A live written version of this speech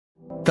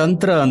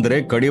ತಂತ್ರ ಅಂದ್ರೆ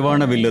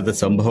ಕಡಿವಾಣವಿಲ್ಲದ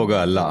ಸಂಭೋಗ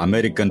ಅಲ್ಲ,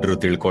 ಅಮೆರಿಕನ್ನರು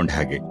ತಿಳ್ಕೊಂಡ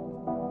ಹಾಗೆ.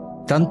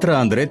 ತಂತ್ರ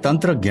ಅಂದ್ರೆ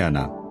ತಂತ್ರಜ್ಞಾನ.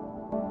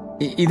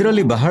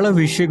 ಇದರಲ್ಲಿ ಬಹಳ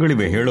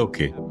ವಿಷಯಗಳಿವೆ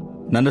ಹೇಳೋಕೆ.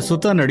 ನನ್ನ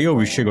ಸುತ್ತ ನಡೆಯೋ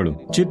ವಿಷಯಗಳು,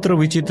 ಚಿತ್ರ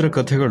ವಿಚಿತ್ರ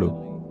ಕಥೆಗಳು.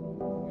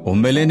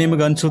 ಒಮ್ಮೆಲೆ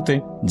ನಿಮಗನ್ಸುತ್ತೆ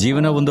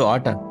ಜೀವನ ಒಂದು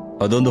ಆಟ,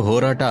 ಅದೊಂದು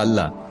ಹೋರಾಟ ಅಲ್ಲ.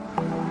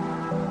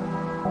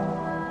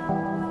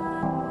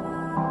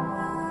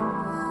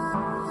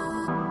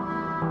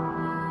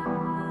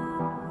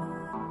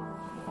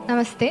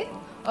 Namaste.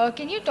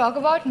 Can you talk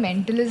about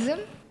mentalism?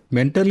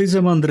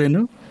 ಮೆಂಟಲಿಸಮ್ ಅಂದ್ರೇನು?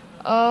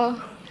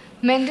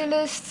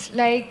 Mentalists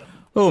like...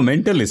 ಓ,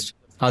 ಮೆಂಟಲಿಸ್ಟ್,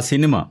 ಆ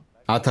ಸಿನಿಮಾ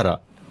ಆ ಥರ.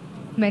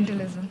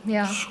 Mentalism,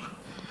 yeah.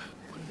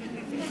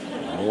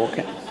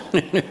 Okay.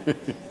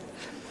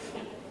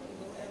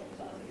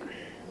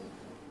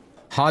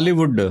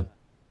 ಹಾಲಿವುಡ್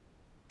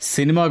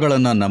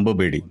ಸಿನಿಮಾಗಳನ್ನು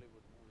ನಂಬಬೇಡಿ.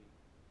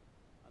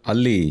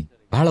 ಅಲ್ಲಿ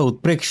ಬಹಳ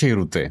ಉತ್ಪ್ರೇಕ್ಷೆ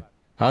ಇರುತ್ತೆ.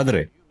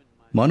 ಆದರೆ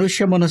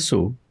ಮನುಷ್ಯ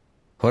ಮನಸ್ಸು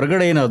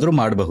ಹೊರಗಡೆ ಏನಾದರೂ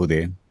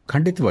ಮಾಡಬಹುದೇ?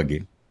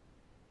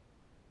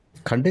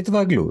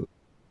 ಖಂಡಿತವಾಗ್ಲೂ.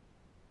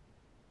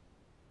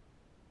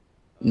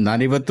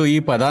 ನಾನಿವತ್ತು ಈ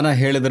ಪದಾನ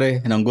ಹೇಳಿದ್ರೆ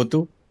ನಂಗೊತ್ತು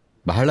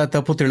ಬಹಳ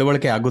ತಪ್ಪು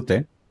ತಿಳುವಳಿಕೆ ಆಗುತ್ತೆ.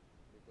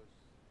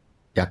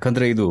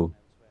 ಯಾಕಂದ್ರೆ ಇದು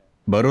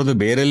ಬರೋದು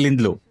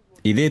ಬೇರೆಲ್ಲಿಂದಲೂ.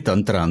 ಇದೇ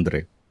ತಂತ್ರ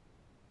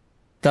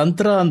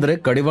ಅಂದ್ರೆ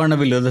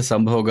ಕಡಿವಾಣವಿಲ್ಲದ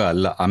ಸಂಭೋಗ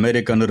ಅಲ್ಲ,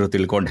 ಅಮೆರಿಕನ್ನರು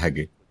ತಿಳ್ಕೊಂಡ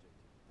ಹಾಗೆ.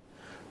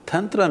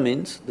 Tantra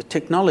means the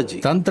technology.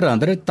 ತಂತ್ರ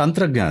ಅಂದ್ರೆ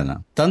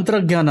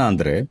ತಂತ್ರಜ್ಞಾನ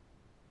ಅಂದ್ರೆ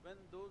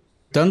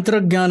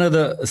ತಂತ್ರಜ್ಞಾನದ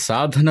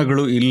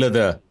ಸಾಧನಗಳು ಇಲ್ಲದ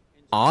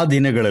ಆ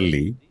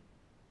ದಿನಗಳಲ್ಲಿ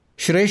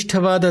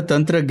ಶ್ರೇಷ್ಠವಾದ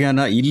ತಂತ್ರಜ್ಞಾನ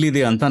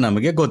ಇಲ್ಲಿದೆ ಅಂತ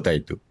ನಮಗೆ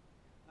ಗೊತ್ತಾಯಿತು.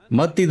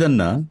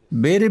 ಮತ್ತಿದನ್ನ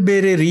ಬೇರೆ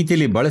ಬೇರೆ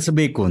ರೀತಿಯಲ್ಲಿ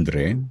ಬಳಸಬೇಕು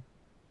ಅಂದ್ರೆ,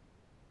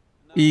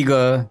 ಈಗ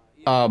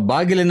ಆ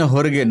ಬಾಗಿಲಿನ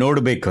ಹೊರಗೆ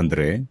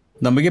ನೋಡಬೇಕಂದ್ರೆ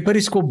ನಮಗೆ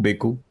ಪೆರಿಸ್ಕೋಪ್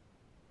ಬೇಕು.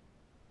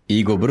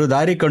 ಈಗೊಬ್ಬರು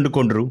ದಾರಿ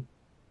ಕಂಡುಕೊಂಡ್ರು,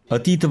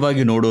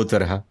 ಅತೀತವಾಗಿ ನೋಡೋ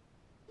ತರಹ.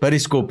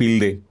 ಪೆರಿಸ್ಕೋಪ್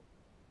ಇಲ್ಲದೆ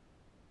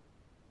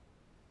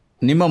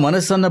ನಿಮ್ಮ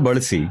ಮನಸ್ಸನ್ನು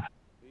ಬಳಸಿ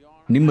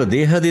ನಿಮ್ಮ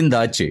ದೇಹದಿಂದ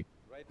ಆಚೆ,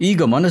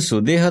 ಈಗ ಮನಸ್ಸು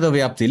ದೇಹದ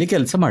ವ್ಯಾಪ್ತಿಯಲ್ಲಿ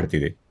ಕೆಲಸ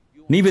ಮಾಡ್ತಿದೆ.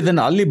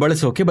 ನೀವಿದನ್ನು ಅಲ್ಲಿ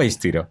ಬಳಸೋಕೆ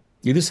ಬಯಸ್ತೀರಾ.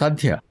 ಇದು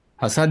ಸಾಧ್ಯ,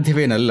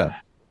 ಅಸಾಧ್ಯವೇನಲ್ಲ.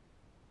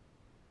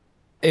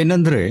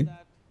 ಏನಂದ್ರೆ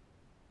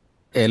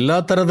ಎಲ್ಲ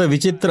ಥರದ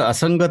ವಿಚಿತ್ರ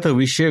ಅಸಂಗತ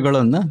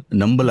ವಿಷಯಗಳನ್ನು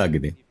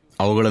ನಂಬಲಾಗಿದೆ.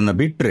 ಅವುಗಳನ್ನು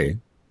ಬಿಟ್ಟರೆ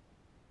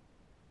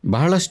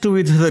ಬಹಳಷ್ಟು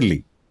ವಿಧದಲ್ಲಿ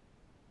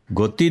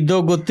ಗೊತ್ತಿದ್ದೋ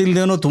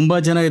ಗೊತ್ತಿಲ್ಲದೇನೋ ತುಂಬ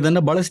ಜನ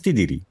ಇದನ್ನು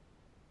ಬಳಸ್ತಿದ್ದೀರಿ.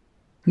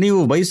 ನೀವು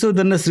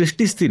ಬಯಸೋದನ್ನು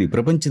ಸೃಷ್ಟಿಸ್ತೀರಿ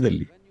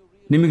ಪ್ರಪಂಚದಲ್ಲಿ.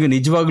 ನಿಮಗೆ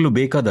ನಿಜವಾಗ್ಲೂ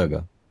ಬೇಕಾದಾಗ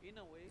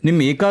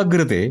ನಿಮ್ಮ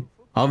ಏಕಾಗ್ರತೆ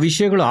ಆ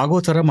ವಿಷಯಗಳು ಆಗೋ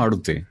ಥರ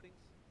ಮಾಡುತ್ತೆ.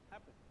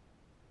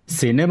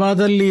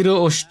 ಸಿನಿಮಾದಲ್ಲಿರೋ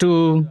ಅಷ್ಟು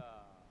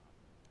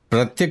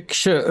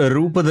ಪ್ರತ್ಯಕ್ಷ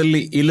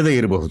ರೂಪದಲ್ಲಿ ಇಲ್ಲದೆ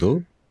ಇರಬಹುದು,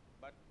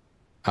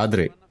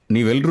 ಆದರೆ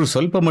ನೀವೆಲ್ಲರೂ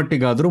ಸ್ವಲ್ಪ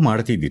ಮಟ್ಟಿಗಾದರೂ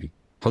ಮಾಡ್ತಿದ್ದೀರಿ,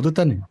 ಹೌದು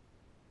ತಾನೆ?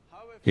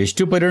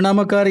 ಎಷ್ಟು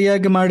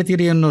ಪರಿಣಾಮಕಾರಿಯಾಗಿ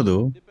ಮಾಡ್ತೀರಿ ಅನ್ನೋದು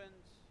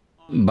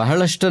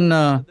ಬಹಳಷ್ಟನ್ನ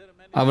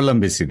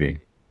ಅವಲಂಬಿಸಿದೆ.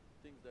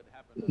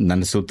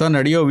 ನನ್ನ ಸುತ್ತ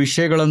ನಡೆಯೋ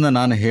ವಿಷಯಗಳನ್ನು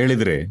ನಾನು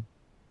ಹೇಳಿದರೆ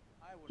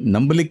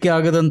ನಂಬಲಿಕ್ಕೆ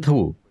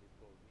ಆಗದಂಥವು.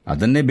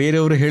 ಅದನ್ನೇ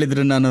ಬೇರೆಯವರು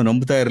ಹೇಳಿದರೆ ನಾನು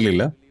ನಂಬ್ತಾ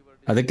ಇರಲಿಲ್ಲ.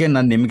 ಅದಕ್ಕೆ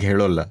ನಾನು ನಿಮ್ಗೆ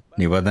ಹೇಳೋಲ್ಲ.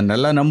 ನೀವು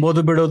ಅದನ್ನೆಲ್ಲ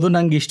ನಂಬೋದು ಬಿಡೋದು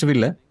ನಂಗೆ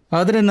ಇಷ್ಟವಿಲ್ಲ.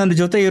 ಆದರೆ ನನ್ನ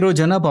ಜೊತೆ ಇರೋ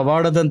ಜನ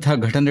ಪವಾಡದಂಥ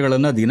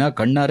ಘಟನೆಗಳನ್ನು ದಿನ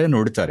ಕಣ್ಣಾರೆ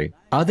ನೋಡ್ತಾರೆ.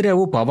 ಆದರೆ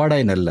ಅವು ಪವಾಡ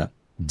ಏನಲ್ಲ,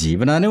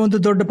 ಜೀವನಾನೇ ಒಂದು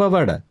ದೊಡ್ಡ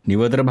ಪವಾಡ.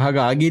 ನೀವು ಅದರ ಭಾಗ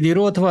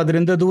ಆಗಿದ್ದೀರೋ ಅಥವಾ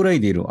ಅದರಿಂದ ದೂರ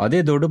ಇದ್ದೀರೋ, ಅದೇ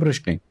ದೊಡ್ಡ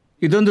ಪ್ರಶ್ನೆ.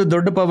 ಇದೊಂದು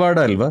ದೊಡ್ಡ ಪವಾಡ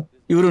ಅಲ್ವಾ?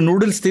 ಇವರು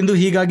ನೂಡಲ್ಸ್ ತಿಂದು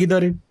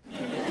ಹೀಗಾಗಿದ್ದಾರೆ.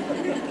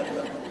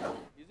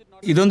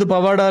 ಇದೊಂದು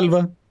ಪವಾಡ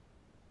ಅಲ್ವಾ?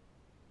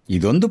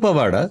 ಇದೊಂದು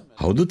ಪವಾಡ,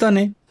 ಹೌದು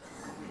ತಾನೆ?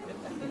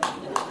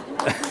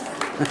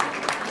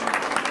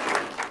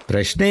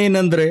 ಪ್ರಶ್ನೆ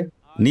ಏನಂದ್ರೆ,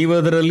 ನೀವು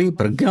ಅದರಲ್ಲಿ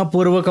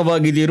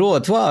ಪ್ರಜ್ಞಾಪೂರ್ವಕವಾಗಿದ್ದೀರೋ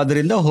ಅಥವಾ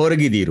ಅದರಿಂದ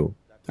ಹೊರಗಿದ್ದೀರೋ,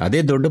 ಅದೇ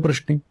ದೊಡ್ಡ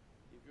ಪ್ರಶ್ನೆ.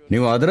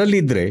 ನೀವು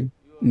ಅದರಲ್ಲಿದ್ದರೆ,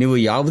 ನೀವು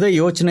ಯಾವುದೇ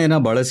ಯೋಚನೆಯನ್ನು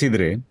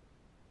ಬಳಸಿದರೆ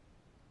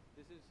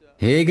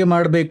ಹೇಗೆ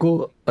ಮಾಡಬೇಕು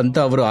ಅಂತ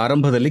ಅವರು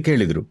ಆರಂಭದಲ್ಲಿ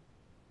ಕೇಳಿದರು.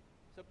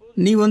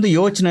 ನೀವೊಂದು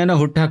ಯೋಚನೆಯನ್ನು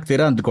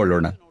ಹುಟ್ಟುಹಾಕ್ತೀರಾ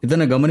ಅಂದ್ಕೊಳ್ಳೋಣ.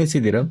 ಇದನ್ನು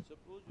ಗಮನಿಸಿದ್ದೀರಾ?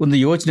 ಒಂದು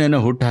ಯೋಚನೆಯನ್ನು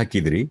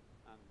ಹುಟ್ಟುಹಾಕಿದ್ರಿ,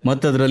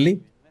 ಮತ್ತದರಲ್ಲಿ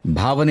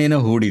ಭಾವನೆಯನ್ನು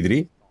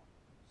ಹೂಡಿದ್ರಿ,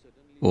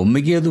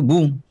 ಒಮ್ಮೆಗೆ ಅದು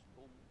ಬೂಮ್.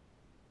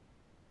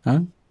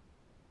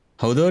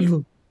 ಹೌದೋ ಅಲ್ವೋ?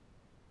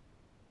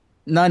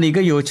 ನಾನೀಗ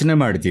ಯೋಚನೆ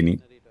ಮಾಡ್ತೀನಿ,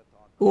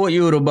 ಓ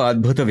ಇವರೊಬ್ಬ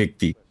ಅದ್ಭುತ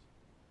ವ್ಯಕ್ತಿ,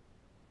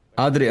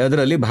 ಆದರೆ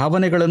ಅದರಲ್ಲಿ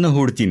ಭಾವನೆಗಳನ್ನು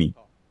ಹೂಡ್ತೀನಿ.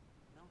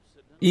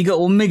 ಈಗ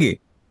ಒಮ್ಮೆಗೆ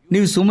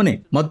ನೀವು ಸುಮ್ಮನೆ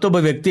ಮತ್ತೊಬ್ಬ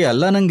ವ್ಯಕ್ತಿ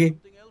ಅಲ್ಲ ನನಗೆ,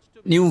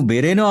 ನೀವು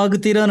ಬೇರೇನೋ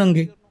ಆಗುತ್ತೀರಾ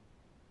ನನಗೆ.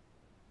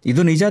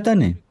 ಇದು ನಿಜ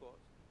ತಾನೆ?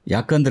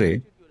 ಯಾಕಂದ್ರೆ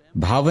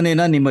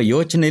ಭಾವನೆನ ನಿಮ್ಮ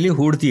ಯೋಚನೆಯಲ್ಲಿ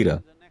ಹೂಡ್ತೀರಾ.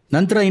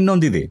 ನಂತರ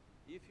ಇನ್ನೊಂದಿದೆ,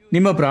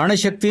 ನಿಮ್ಮ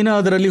ಪ್ರಾಣಶಕ್ತಿನ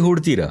ಅದರಲ್ಲಿ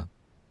ಹೂಡ್ತೀರಾ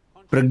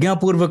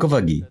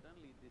ಪ್ರಜ್ಞಾಪೂರ್ವಕವಾಗಿ.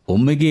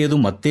 ಒಮ್ಮೆಗೆ ಅದು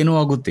ಮತ್ತೇನೋ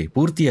ಆಗುತ್ತೆ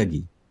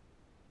ಪೂರ್ತಿಯಾಗಿ.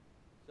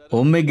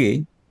 ಒಮ್ಮೆಗೆ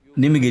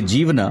ನಿಮಗೆ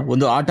ಜೀವನ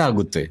ಒಂದು ಆಟ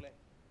ಆಗುತ್ತೆ,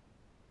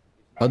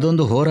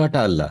 ಅದೊಂದು ಹೋರಾಟ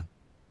ಅಲ್ಲ.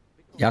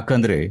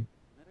 ಯಾಕಂದ್ರೆ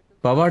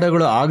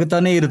ಪವಾಡಗಳು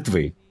ಆಗುತ್ತಾನೇ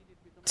ಇರುತ್ತವೆ.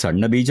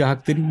 ಸಣ್ಣ ಬೀಜ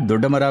ಹಾಕ್ತೀರಿ,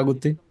 ದೊಡ್ಡ ಮರ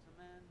ಆಗುತ್ತೆ.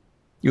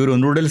 ಇವರು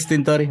ನೂಡಲ್ಸ್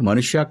ತಿಂತಾರೆ,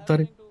 ಮನುಷ್ಯ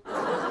ಆಗ್ತಾರೆ.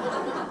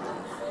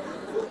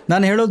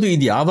 ನಾನು ಹೇಳೋದು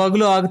ಇದು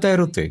ಯಾವಾಗಲೂ ಆಗ್ತಾ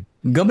ಇರುತ್ತೆ.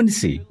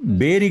 ಗಮನಿಸಿ,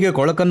 ಬೇರಿಗೆ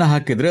ಕೊಳಕನ್ನು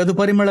ಹಾಕಿದ್ರೆ ಅದು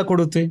ಪರಿಮಳ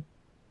ಕೊಡುತ್ತೆ.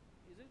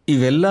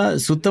 ಇವೆಲ್ಲ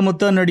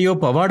ಸುತ್ತಮುತ್ತ ನಡೆಯೋ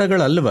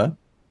ಪವಾಡಗಳಲ್ವಾ?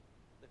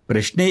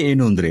 ಪ್ರಶ್ನೆ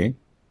ಏನು ಅಂದ್ರೆ,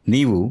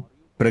 ನೀವು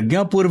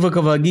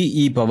ಪ್ರಜ್ಞಾಪೂರ್ವಕವಾಗಿ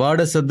ಈ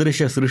ಪವಾಡ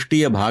ಸದೃಶ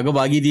ಸೃಷ್ಟಿಯ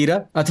ಭಾಗವಾಗಿದ್ದೀರಾ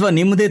ಅಥವಾ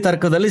ನಿಮ್ಮದೇ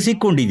ತರ್ಕದಲ್ಲಿ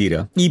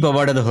ಸಿಕ್ಕೊಂಡಿದ್ದೀರಾ ಈ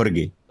ಪವಾಡದ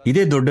ಹೊರಗೆ?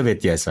 ಇದೇ ದೊಡ್ಡ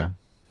ವ್ಯತ್ಯಾಸ.